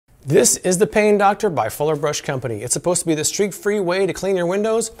This is the Pane Doctor by Fuller Brush Company. It's supposed to be the streak-free way to clean your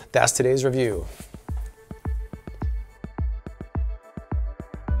windows. That's today's review.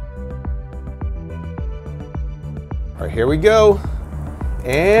 All right, here we go.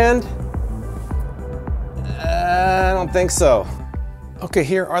 And I don't think so. Okay,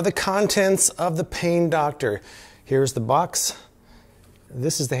 here are the contents of the Pane Doctor. Here's the box.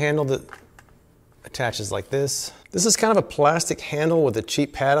 This is the handle that attaches like this. This is kind of a plastic handle with a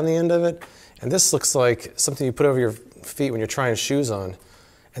cheap pad on the end of it. And this looks like something you put over your feet when you're trying shoes on.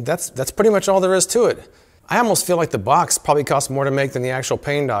 And that's pretty much all there is to it. I almost feel like the box probably costs more to make than the actual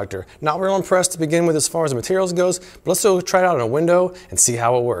Pane Doctor. Not real impressed to begin with as far as the materials goes, but let's go try it out on a window and see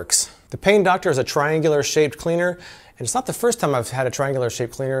how it works. The Pane Doctor is a triangular shaped cleaner. And it's not the first time I've had a triangular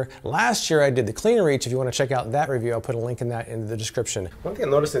shaped cleaner. Last year I did the Clean Reach. If you want to check out that review, I'll put a link in that in the description. One thing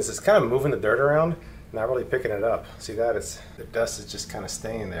I'm noticing is it's kind of moving the dirt around, not really picking it up. See that? The dust is just kind of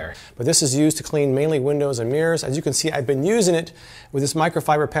staying there. But this is used to clean mainly windows and mirrors. As you can see, I've been using it with this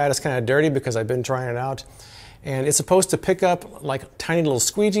microfiber pad. It's kind of dirty because I've been trying it out. And it's supposed to pick up like tiny little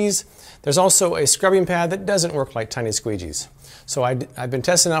squeegees. There's also a scrubbing pad that doesn't work like tiny squeegees. So I've been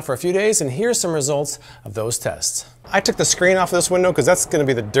testing it out for a few days, and here's some results of those tests. I took the screen off of this window because that's going to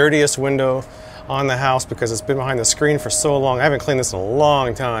be the dirtiest window on the house because it's been behind the screen for so long. I haven't cleaned this in a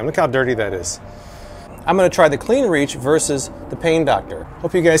long time. Look how dirty that is. I'm going to try the Clean Reach versus the Pane Doctor.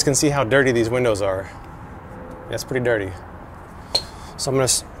 Hope you guys can see how dirty these windows are. Yeah, it's pretty dirty. So I'm going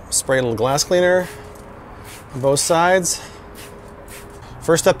to spray a little glass cleaner on both sides.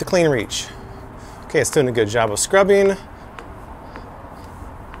 First up, the Clean Reach. Okay, it's doing a good job of scrubbing,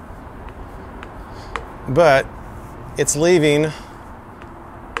 but it's leaving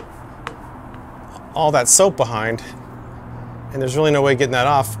all that soap behind, and there's really no way getting that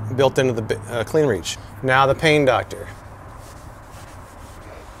off built into the Clean Reach. Now the Pane Doctor.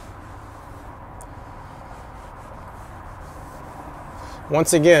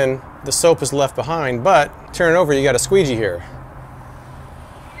 Once again, the soap is left behind, but turn it over, you got a squeegee here.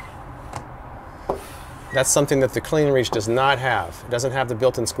 That's something that the Clean Reach does not have. It doesn't have the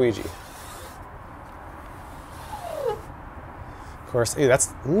built-in squeegee. Of course, ew,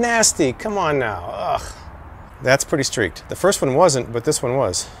 that's nasty. Come on now. Ugh. That's pretty streaked. The first one wasn't, but this one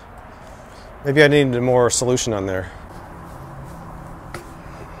was. Maybe I needed more solution on there.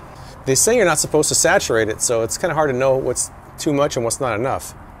 They say you're not supposed to saturate it, so it's kind of hard to know what's too much and what's not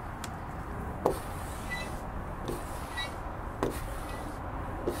enough.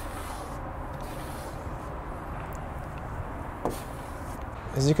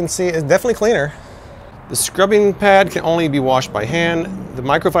 As you can see, it's definitely cleaner. The scrubbing pad can only be washed by hand. The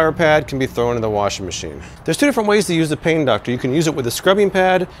microfiber pad can be thrown in the washing machine. There's two different ways to use the Pane Doctor. You can use it with the scrubbing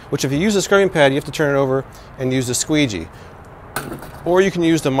pad, which if you use the scrubbing pad, you have to turn it over and use the squeegee. Or you can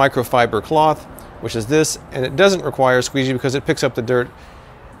use the microfiber cloth, which is this, and it doesn't require a squeegee because it picks up the dirt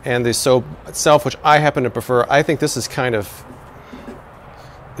and the soap itself, which I happen to prefer. I think this is kind of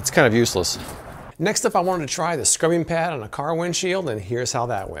useless. Next up, I wanted to try the scrubbing pad on a car windshield, and here's how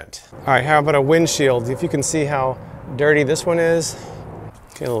that went. All right, how about a windshield? If you can see how dirty this one is.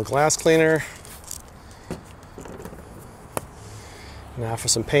 Okay, a little glass cleaner. Now for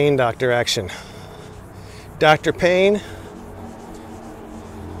some Pane Doctor action. Dr. Pane.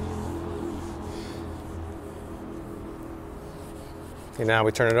 Okay, now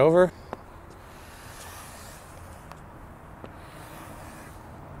we turn it over.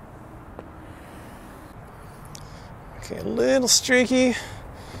 Okay, a little streaky.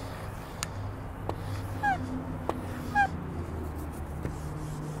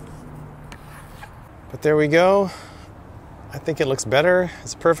 But there we go. I think it looks better.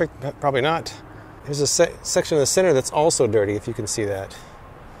 It's perfect, probably not. There's a section in the center that's also dirty, if you can see that.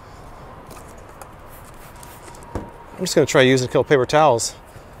 I'm just going to try using a couple paper towels.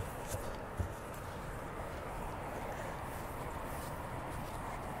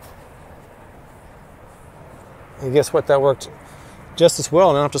 And guess what? That worked just as well,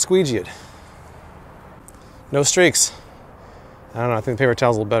 and I don't have to squeegee it. No streaks. I don't know, I think the paper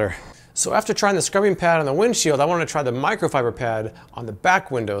towel's a little better. So after trying the scrubbing pad on the windshield, I wanted to try the microfiber pad on the back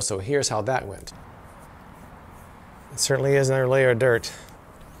window, so here's how that went. It certainly is another layer of dirt.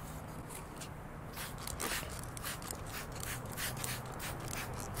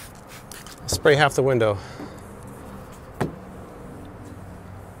 I'll spray half the window.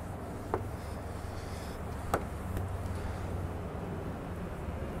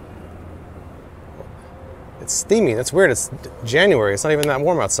 It's steamy. That's weird. It's January. It's not even that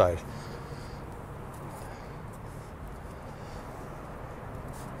warm outside.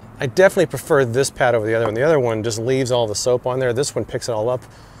 I definitely prefer this pad over the other one. The other one just leaves all the soap on there. This one picks it all up.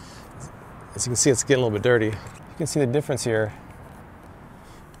 As you can see, it's getting a little bit dirty. You can see the difference here.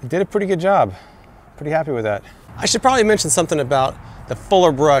 It did a pretty good job. Pretty happy with that. I should probably mention something about the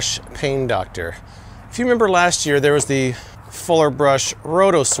Fuller Brush Pane Dr. If you remember last year, there was the Fuller Brush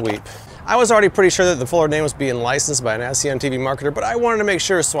Roto Sweep. I was already pretty sure that the Fuller name was being licensed by an ASEAN TV marketer, but I wanted to make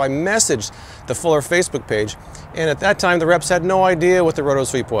sure, so I messaged the Fuller Facebook page, and at that time the reps had no idea what the Roto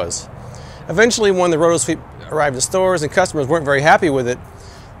Sweep was. Eventually, when the Roto Sweep arrived at stores and customers weren't very happy with it,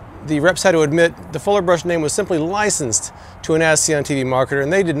 the reps had to admit the Fuller Brush name was simply licensed to an ASEAN TV marketer,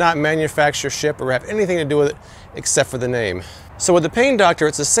 and they did not manufacture, ship, or have anything to do with it except for the name. So with the Pane Dr,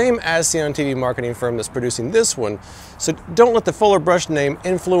 it's the same ASEAN TV marketing firm that's producing this one, so don't let the Fuller Brush name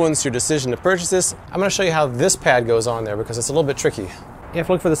influence your decision to purchase this. I'm going to show you how this pad goes on there because it's a little bit tricky. You have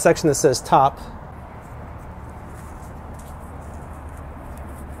to look for the section that says top.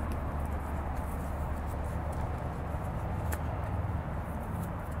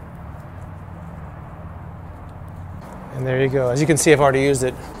 And there you go. As you can see, I've already used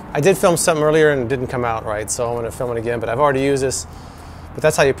it. I did film something earlier and it didn't come out right, so I'm going to film it again, but I've already used this. But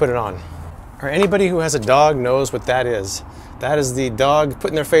that's how you put it on. Or anybody who has a dog knows what that is. That is the dog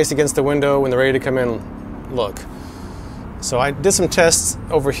putting their face against the window when they're ready to come in. Look. So I did some tests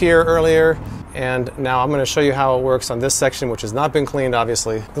over here earlier, and now I'm going to show you how it works on this section, which has not been cleaned,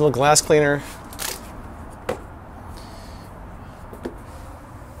 obviously. A little glass cleaner.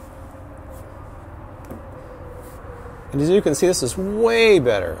 And as you can see, this is way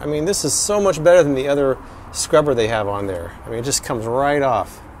better. I mean, this is so much better than the other scrubber they have on there. I mean, it just comes right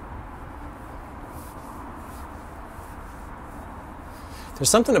off. There's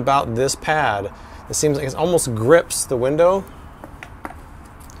something about this pad that seems like it almost grips the window.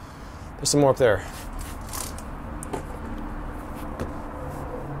 There's some more up there.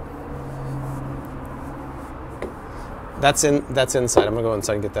 That's inside. I'm gonna go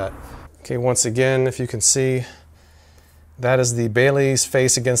inside and get that. Okay, once again, if you can see, that is the Bailey's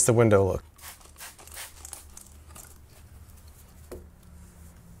face against the window look.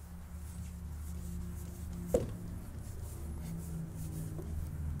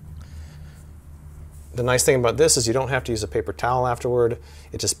 The nice thing about this is you don't have to use a paper towel afterward.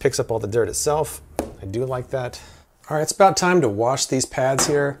 It just picks up all the dirt itself. I do like that. All right, it's about time to wash these pads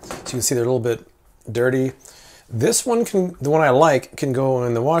here. So you can see they're a little bit dirty. This one, the one I like, can go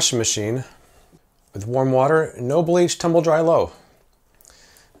in the washing machine with warm water, no bleach, tumble dry low.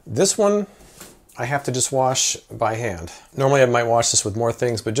 This one, I have to just wash by hand. Normally I might wash this with more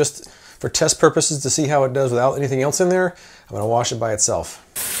things, but just for test purposes to see how it does without anything else in there, I'm gonna wash it by itself.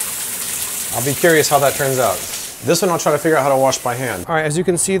 I'll be curious how that turns out. This one I'll try to figure out how to wash by hand. All right, as you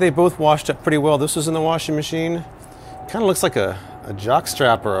can see, they both washed up pretty well. This was in the washing machine. Kind of looks like a jock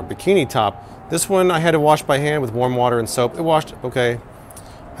strap or a bikini top. This one I had to wash by hand with warm water and soap. It washed okay.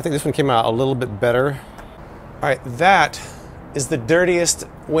 I think this one came out a little bit better. All right, that is the dirtiest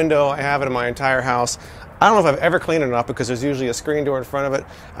window I have in my entire house. I don't know if I've ever cleaned it up because there's usually a screen door in front of it.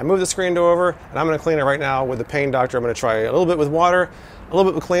 I moved the screen door over and I'm gonna clean it right now with the Pane Dr. I'm gonna try a little bit with water, a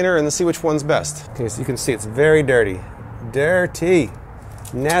little bit with cleaner, and then see which one's best. Okay, so you can see it's very dirty. Dirty.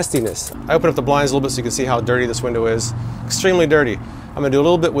 Nastiness. I opened up the blinds a little bit so you can see how dirty this window is. Extremely dirty. I'm gonna do a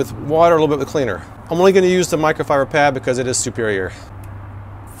little bit with water, a little bit with cleaner. I'm only gonna use the microfiber pad because it is superior.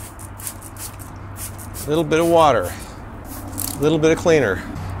 A little bit of water, a little bit of cleaner.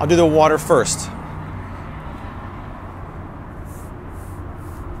 I'll do the water first.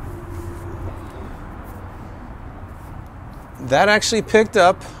 That actually picked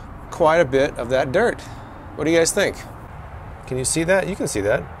up quite a bit of that dirt. What do you guys think? Can you see that? You can see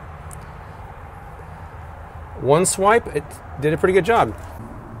that. One swipe, it did a pretty good job.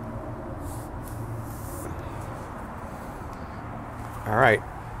 All right,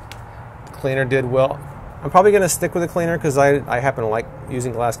 the cleaner did well. I'm probably gonna stick with the cleaner because I happen to like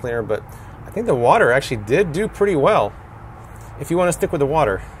using glass cleaner, but I think the water actually did do pretty well if you want to stick with the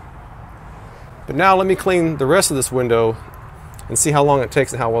water. But now let me clean the rest of this window and see how long it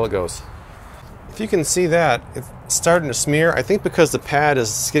takes and how well it goes. If you can see that, it's starting to smear. I think because the pad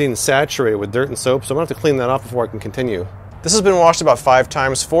is getting saturated with dirt and soap, so I'm gonna have to clean that off before I can continue. This has been washed about 5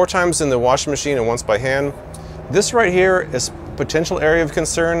 times, 4 times in the washing machine and once by hand. This right here is a potential area of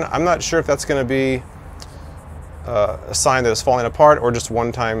concern. I'm not sure if that's gonna be a sign that it's falling apart or just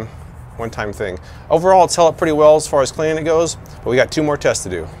one-time thing. Overall, it's held up pretty well as far as cleaning it goes, but we got 2 more tests to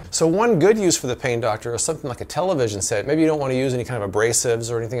do. So one good use for the Pane Dr is something like a television set. Maybe you don't want to use any kind of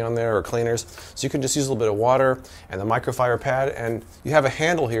abrasives or anything on there or cleaners, so you can just use a little bit of water and the microfiber pad, and you have a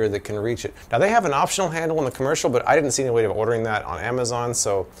handle here that can reach it. Now they have an optional handle in the commercial, but I didn't see any way of ordering that on Amazon,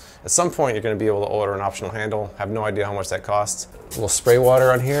 so at some point you're going to be able to order an optional handle. I have no idea how much that costs. A little spray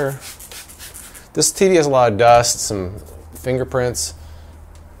water on here. This TV has a lot of dust, some fingerprints.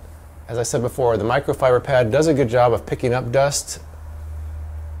 As I said before, the microfiber pad does a good job of picking up dust.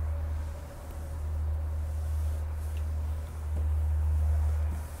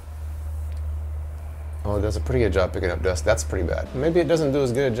 Oh, it does a pretty good job picking up dust. That's pretty bad. Maybe it doesn't do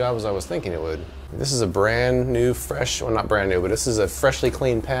as good a job as I was thinking it would. This is a brand new, fresh, well, not brand new, but this is a freshly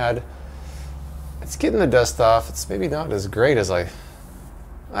cleaned pad. It's getting the dust off. It's maybe not as great as I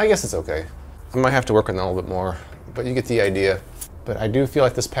guess it's okay. I might have to work on that a little bit more, but you get the idea. But I do feel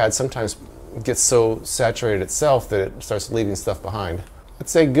like this pad sometimes gets so saturated itself that it starts leaving stuff behind. I'd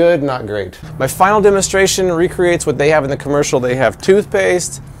say good, not great. My final demonstration recreates what they have in the commercial. They have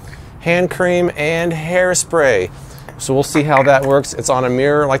toothpaste, hand cream, and hairspray. So we'll see how that works. It's on a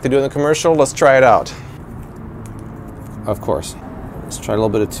mirror like they do in the commercial. Let's try it out. Of course. Let's try a little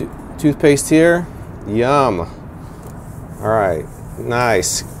bit of toothpaste here. Yum. All right,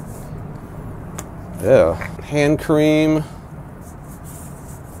 nice. Ew. Hand cream.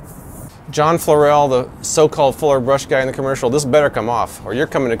 John Florell, the so-called Fuller brush guy in the commercial, this better come off, or you're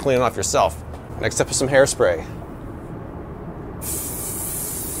coming to clean it off yourself. Next up is some hairspray.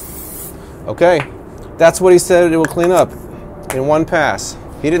 Okay, that's what he said it will clean up in one pass.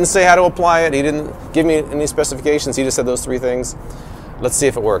 He didn't say how to apply it. He didn't give me any specifications. He just said those three things. Let's see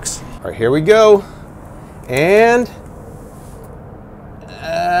if it works. All right, here we go. And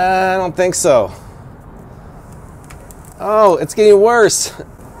I don't think so. Oh, it's getting worse.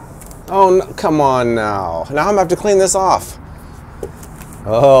 Oh, no, come on now. Now I'm gonna have to clean this off.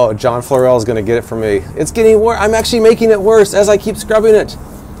 Oh, John Florell is gonna get it for me. It's getting worse. I'm actually making it worse as I keep scrubbing it.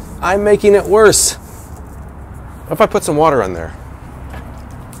 I'm making it worse. What if I put some water on there?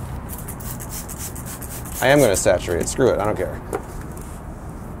 I am gonna saturate it. Screw it, I don't care.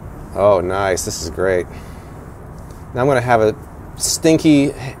 Oh, nice, this is great. Now I'm gonna have a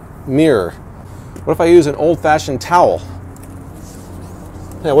stinky mirror. What if I use an old-fashioned towel?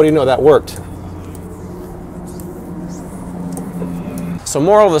 Yeah, what do you know, that worked. So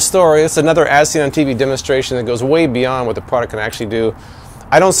moral of the story, it's another as seen on TV demonstration that goes way beyond what the product can actually do.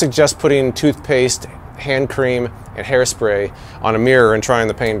 I don't suggest putting toothpaste, hand cream, and hairspray on a mirror and trying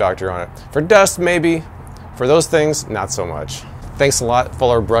the Pane Dr on it. For dust, maybe. For those things, not so much. Thanks a lot,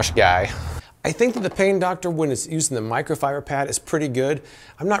 Fuller brush guy. I think that the Pane Dr, when it's using the microfiber pad, is pretty good.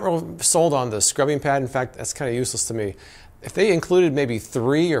 I'm not real sold on the scrubbing pad. In fact, that's kind of useless to me. If they included maybe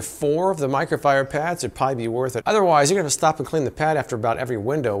 3 or 4 of the microfiber pads, it'd probably be worth it. Otherwise, you're gonna have to stop and clean the pad after about every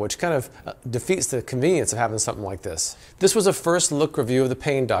window, which kind of defeats the convenience of having something like this. This was a first look review of the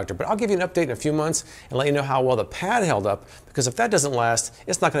Pane Dr, but I'll give you an update in a few months and let you know how well the pad held up, because if that doesn't last,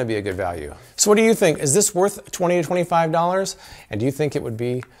 it's not gonna be a good value. So what do you think? Is this worth $20 to $25? And do you think it would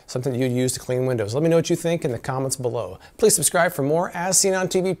be something you'd use to clean windows? Let me know what you think in the comments below. Please subscribe for more As Seen on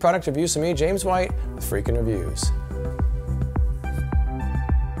TV product reviews from me, James White, with Freakin' Reviews.